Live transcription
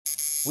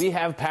We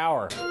have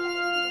power.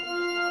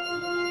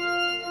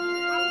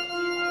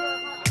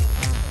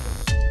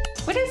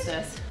 What is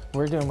this?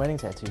 We're doing wedding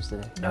tattoos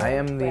today. I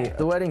am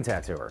the wedding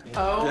tattooer.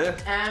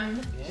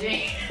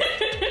 OMG.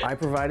 I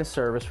provide a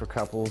service for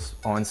couples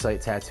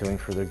on-site tattooing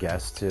for their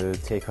guests to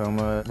take home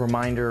a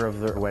reminder of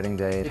their wedding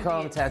day. We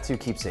call them tattoo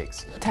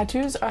keepsakes.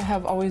 Tattoos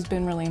have always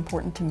been really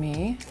important to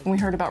me. When we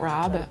heard about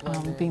Rob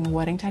being the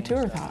wedding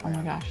tattooer, I thought, oh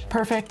my gosh,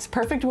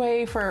 perfect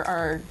way for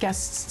our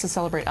guests to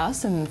celebrate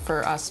us and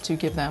for us to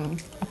give them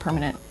a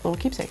permanent little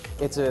keepsake.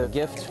 It's a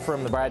gift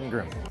from the bride and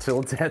groom.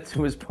 Till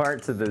tattoo is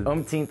part to the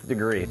umpteenth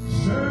degree.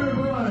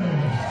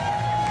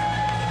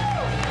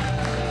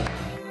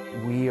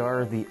 We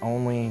are the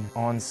only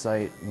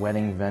on-site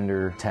wedding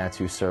vendor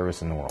tattoo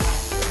service in the world.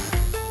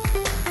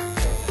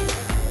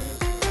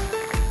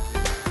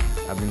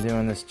 I've been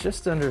doing this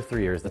just under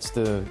 3 years. That's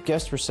the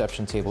guest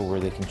reception table where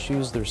they can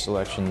choose their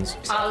selections.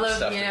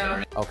 Olive, you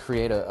know. I'll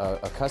create a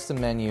custom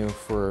menu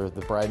for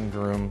the bride and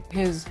groom.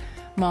 His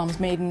mom's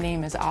maiden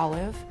name is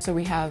Olive, so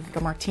we have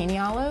a martini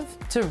olive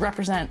to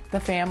represent the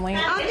family.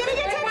 I'm gonna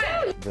get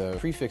tattooed! The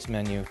prefix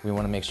menu, we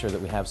want to make sure that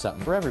we have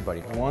something for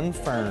everybody. One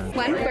fern.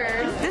 One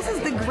bird. This is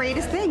the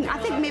greatest thing. I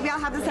think maybe I'll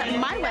have this at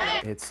my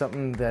wedding. It's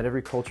something that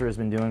every culture has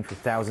been doing for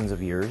thousands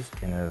of years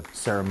in a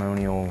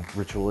ceremonial,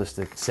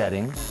 ritualistic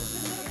setting.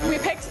 We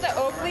picked the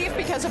oak leaf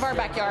because of our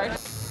backyard.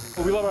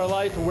 We love our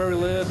life and where we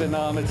live, and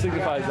it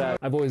signifies that.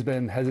 I've always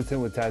been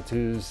hesitant with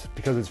tattoos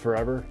because it's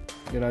forever.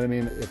 You know what I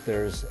mean? If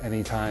there's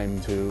any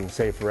time to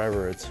say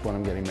forever, it's when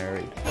I'm getting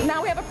married.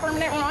 Now we have a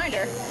permanent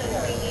reminder.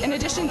 In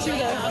addition to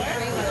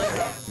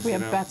we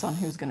have bets on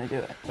who's going to do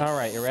it. All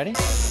right, you ready?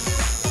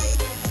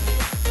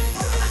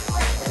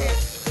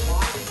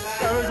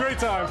 That was a great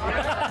time.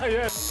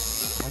 Yes.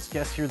 Once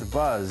guests hear the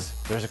buzz,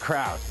 there's a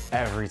crowd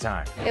every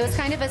time. It was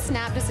kind of a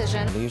snap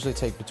decision. They usually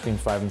take between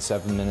 5 and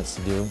 7 minutes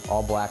to do.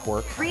 All black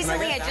work.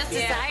 Recently, I just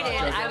decided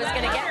I was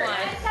going to get one.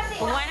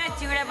 Well, why not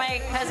do it at my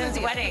cousin's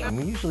wedding? And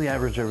we usually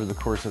average over the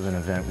course of an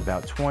event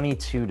about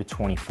 22 to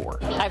 24.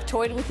 I've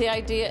toyed with the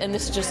idea, and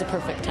this is just the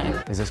perfect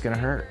time. Is this going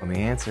to hurt? Well, the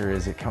answer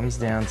is it comes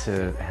down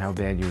to how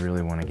bad you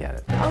really want to get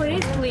it. Oh,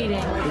 it is bleeding.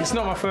 It's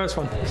not my first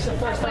one. It's the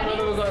first time I've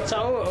ever got a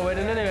tattoo at a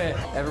wedding anyway.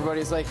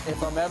 Everybody's like,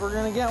 if I'm ever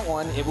going to get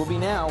one, it will be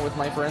now with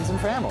my friends and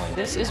family.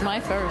 This is my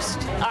first.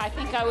 I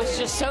think I was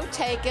just so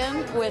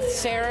taken with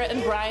Sarah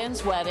and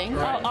Brian's wedding.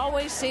 Right. I'll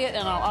always see it,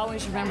 and I'll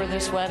always remember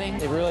this wedding.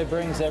 It really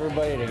brings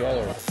everybody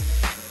together.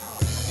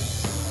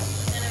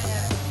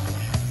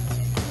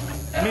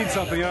 It means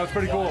something, you know, it's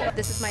pretty cool.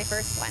 This is my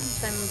first one,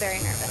 so I'm very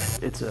nervous.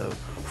 It's a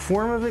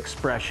form of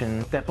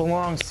expression that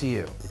belongs to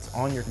you. It's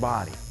on your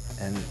body,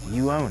 and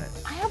you own it.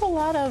 I have a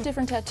lot of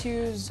different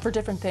tattoos for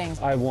different things.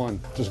 I have one.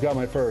 Just got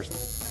my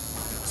first.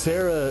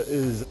 Sarah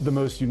is the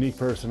most unique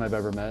person I've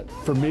ever met.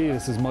 For me,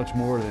 this is much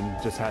more than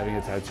just having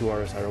a tattoo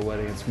artist at our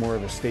wedding. It's more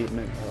of a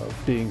statement of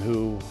being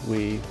who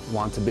we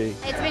want to be.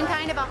 It's been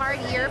kind of a hard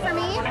year for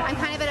me. I'm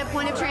kind of at a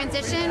point of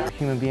transition.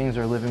 Human beings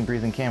are living,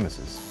 breathing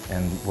canvases,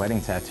 and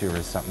wedding tattoo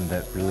is something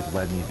that really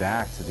led me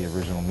back to the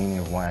original meaning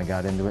of why I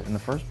got into it in the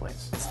first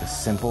place. It's the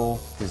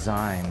simple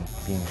design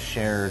being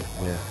shared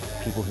with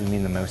people who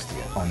mean the most to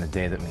you on the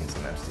day that means the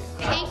most to you.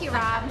 Thank you,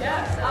 Rob.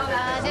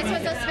 This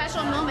was a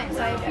special moment,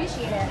 so I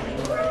appreciate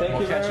it.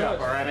 Thank you very much.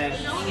 All right,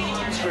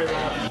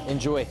 man.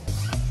 Enjoy.